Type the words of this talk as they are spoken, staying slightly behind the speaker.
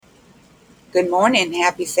Good morning.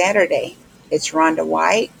 Happy Saturday. It's Rhonda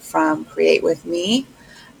White from Create With Me.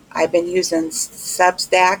 I've been using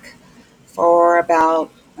Substack for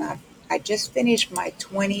I just finished my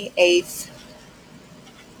 28th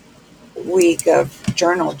week of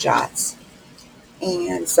journal jots.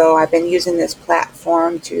 And so I've been using this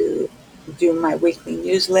platform to do my weekly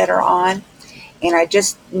newsletter on. And I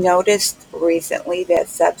just noticed recently that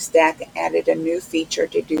Substack added a new feature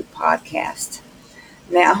to do podcasts.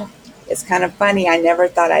 Now, it's kind of funny. I never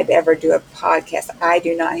thought I'd ever do a podcast. I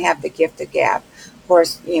do not have the gift of gab. Of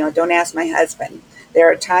course, don't ask my husband.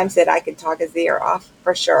 There are times that I can talk his ear off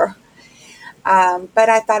for sure. But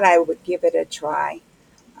I thought I would give it a try.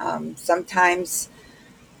 Sometimes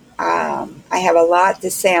I have a lot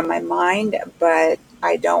to say on my mind, but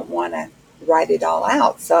I don't want to write it all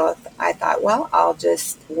out. So I thought, well, I'll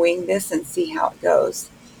just wing this and see how it goes.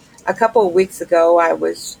 A couple of weeks ago, I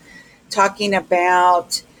was talking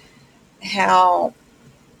about how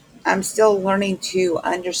I'm still learning to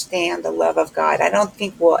understand the love of God. I don't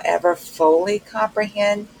think we'll ever fully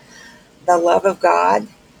comprehend the love of God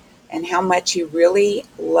and how much He really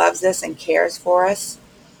loves us and cares for us.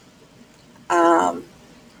 Um,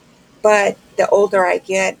 but the older I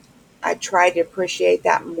get, I try to appreciate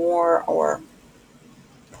that more, or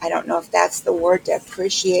I don't know if that's the word, to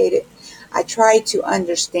appreciate it. I try to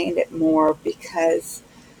understand it more because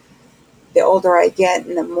the older I get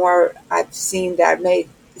and the more I've seen that I've made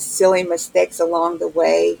silly mistakes along the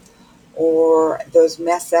way or those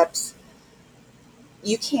mess ups,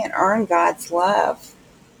 you can't earn God's love.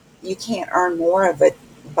 You can't earn more of it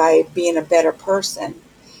by being a better person.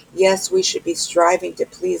 Yes, we should be striving to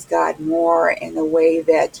please God more in the way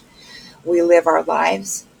that we live our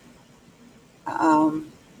lives.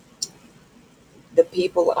 Um, the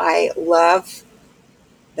people I love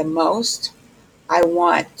the most, I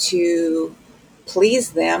want to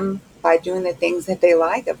please them by doing the things that they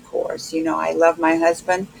like, of course. I love my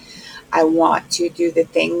husband. I want to do the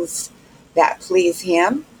things that please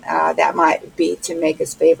him. That might be to make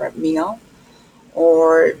his favorite meal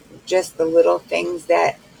or just the little things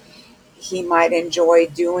that he might enjoy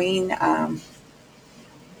doing.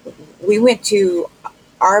 We went to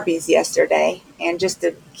Arby's yesterday, and just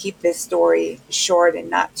to keep this story short and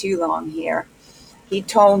not too long here, he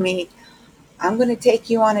told me, I'm going to take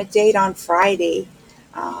you on a date on Friday.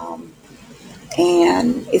 Um,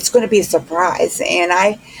 and it's going to be a surprise. And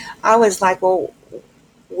I was like, well,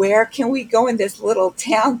 where can we go in this little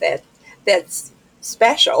town that's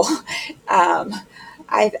special? Um,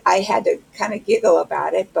 I had to kind of giggle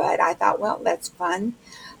about it, but I thought, well, that's fun.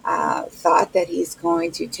 Thought that he's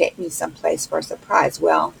going to take me someplace for a surprise.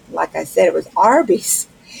 Well, like I said, it was Arby's.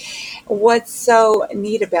 What's so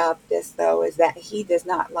neat about this, though, is that he does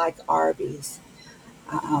not like Arby's.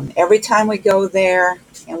 Every time we go there,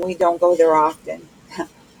 and we don't go there often,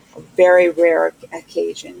 very rare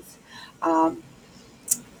occasions, um,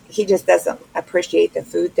 he just doesn't appreciate the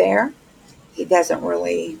food there. He doesn't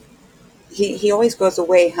really, he always goes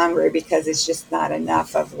away hungry because it's just not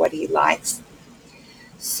enough of what he likes.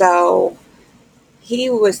 So he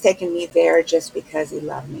was taking me there just because he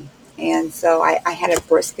loved me. And so I had a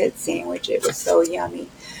brisket sandwich. It was so yummy.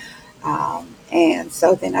 And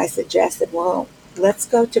so then I suggested, well, let's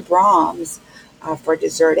go to Brahms for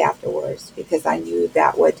dessert afterwards because I knew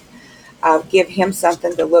that would give him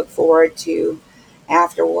something to look forward to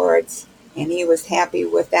afterwards. And he was happy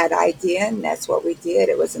with that idea, and that's what we did.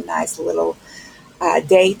 It was a nice little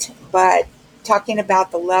date. But talking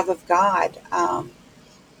about the love of God,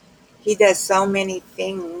 He does so many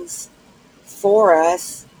things for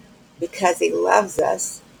us because He loves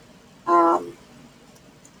us. Um,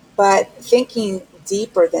 but thinking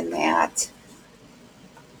deeper than that,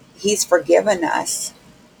 He's forgiven us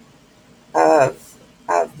of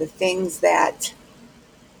the things that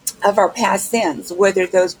of our past sins, whether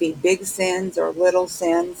those be big sins or little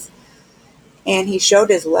sins. And He showed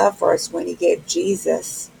His love for us when He gave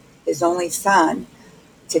Jesus, His only Son,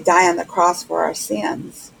 to die on the cross for our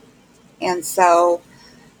sins. And so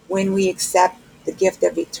when we accept the gift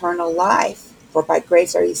of eternal life, for by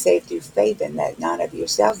grace are ye saved through faith, and that not of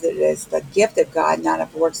yourselves, it is the gift of God, not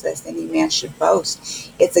of works, lest any man should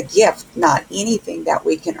boast. It's a gift, not anything that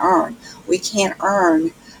we can earn. We can't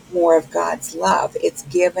earn more of God's love. It's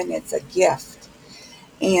given, it's a gift.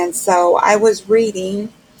 And so I was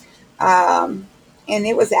reading, and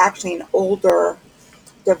it was actually an older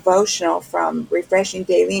devotional from Refreshing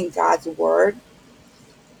Daily in God's Word,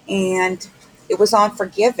 and it was on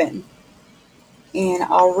forgiven. And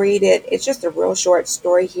I'll read it. It's just a real short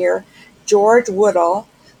story here. George Woodall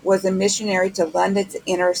was a missionary to London's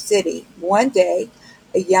inner city. One day,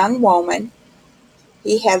 a young woman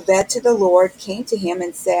he had led to the Lord came to him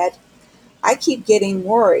and said, I keep getting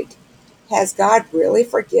worried. Has God really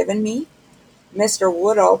forgiven me? Mr.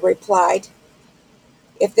 Woodall replied,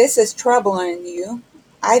 if this is troubling you,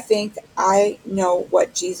 I think I know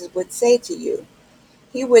what Jesus would say to you.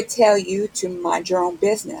 He would tell you to mind your own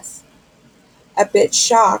business. A bit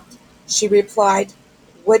shocked, she replied,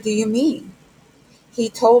 what do you mean? He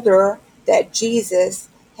told her that Jesus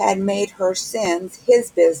had made her sins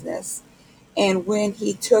his business, and when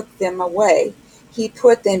he took them away, he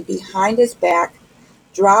put them behind his back,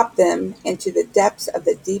 dropped them into the depths of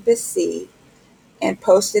the deepest sea, and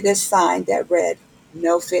posted a sign that read,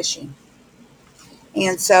 no fishing.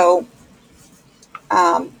 And so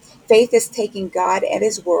um, faith is taking God at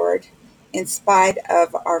his word in spite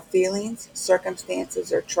of our feelings,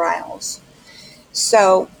 circumstances, or trials.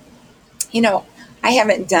 So, you know, I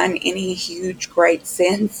haven't done any huge, great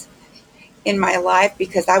sins in my life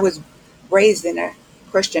because I was raised in a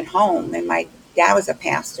Christian home and my dad was a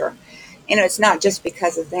pastor. And it's not just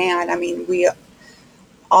because of that. I mean, we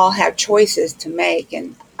all have choices to make,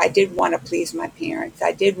 and I did want to please my parents.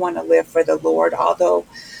 I did want to live for the Lord, although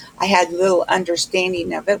I had little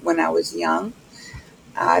understanding of it when I was young.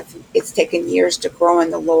 It's taken years to grow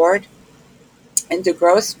in the Lord and to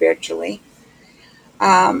grow spiritually.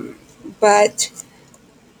 Um, but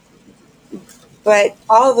But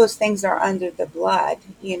all of those things are under the blood,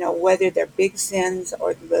 whether they're big sins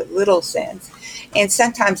or the little sins. And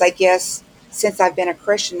sometimes I guess since I've been a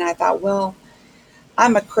Christian, I thought, well,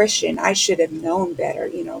 I'm a Christian. I should have known better.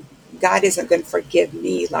 God isn't going to forgive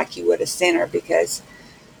me like he would a sinner because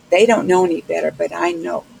they don't know any better, but I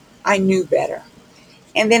know. I knew better.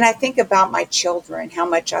 And then I think about my children, how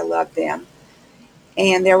much I love them.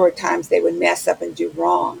 And there were times they would mess up and do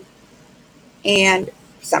wrong. And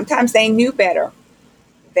sometimes they knew better.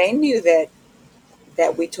 They knew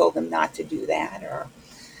that we told them not to do that, or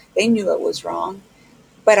they knew it was wrong,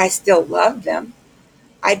 but I still loved them.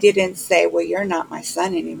 I didn't say, well, you're not my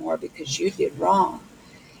son anymore because you did wrong.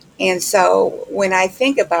 And so when I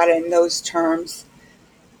think about it in those terms,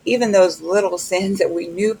 even those little sins that we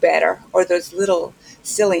knew better, or those little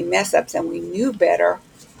silly mess ups and we knew better,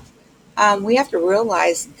 we have to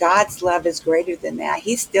realize God's love is greater than that.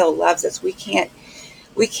 He still loves us. We can't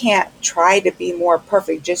try to be more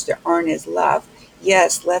perfect just to earn his love.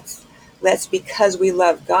 Yes, let's because we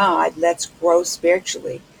love God, let's grow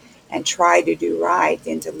spiritually and try to do right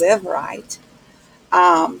and to live right.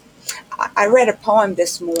 Um, I read a poem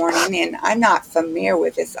this morning, and I'm not familiar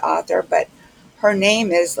with this author, but her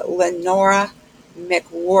name is Lenora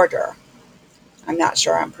McWhorter. I'm not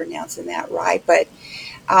sure I'm pronouncing that right, but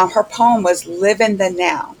her poem was Live in the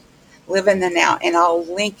Now. Live in the Now. And I'll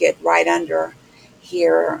link it right under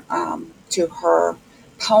here to her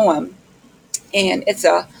poem. And it's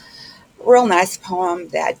a real nice poem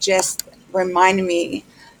that just reminded me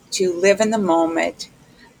to live in the moment,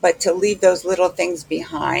 but to leave those little things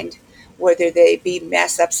behind, whether they be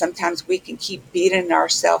mess ups. Sometimes we can keep beating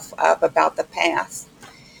ourselves up about the past.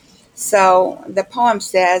 So the poem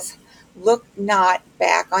says, look not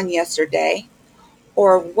back on yesterday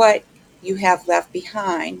or what you have left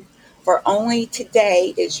behind, for only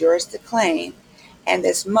today is yours to claim, and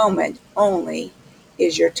this moment only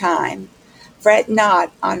is your time. Fret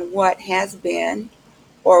not on what has been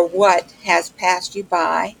or what has passed you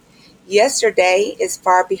by. Yesterday is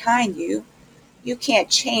far behind you. You can't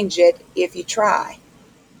change it if you try.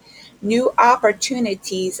 New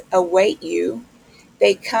opportunities await you.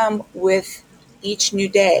 They come with each new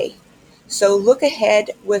day. So look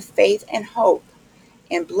ahead with faith and hope,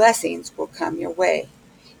 and blessings will come your way.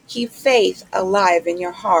 Keep faith alive in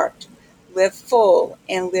your heart. Live full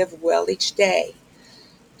and live well each day.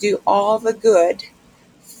 Do all the good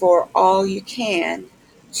for all you can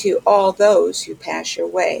to all those who pass your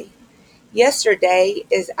way. Yesterday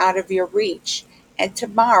is out of your reach, and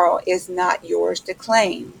tomorrow is not yours to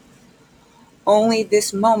claim. Only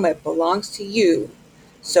this moment belongs to you,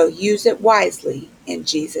 so use it wisely in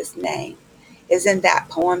Jesus' name. Isn't that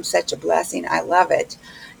poem such a blessing? I love it.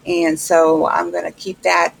 And so I'm going to keep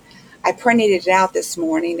that. I printed it out this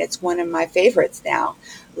morning. It's one of my favorites now.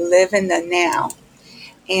 Live in the now.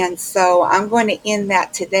 And so I'm going to end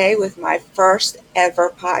that today with my first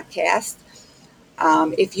ever podcast.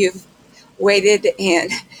 If you've waited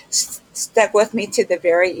and stuck with me to the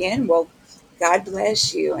very end, well, God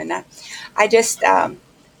bless you. And I just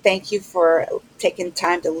thank you for taking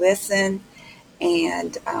time to listen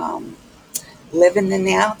and live in the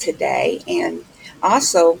now today. And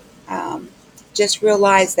also just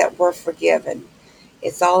realize that we're forgiven.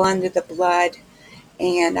 It's all under the blood.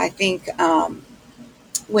 And I think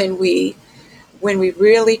when we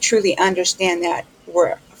really truly understand that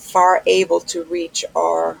we're far able to reach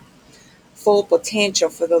our full potential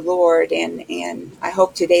for the Lord. And I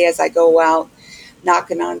hope today, as I go out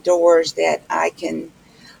knocking on doors, that I can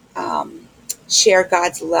um, share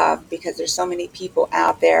God's love, because there's so many people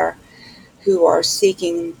out there who are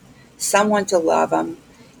seeking someone to love them,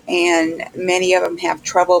 and many of them have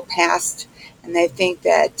troubled past, and they think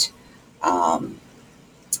that um,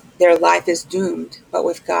 their life is doomed. But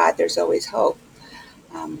with God, there's always hope.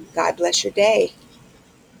 God bless your day.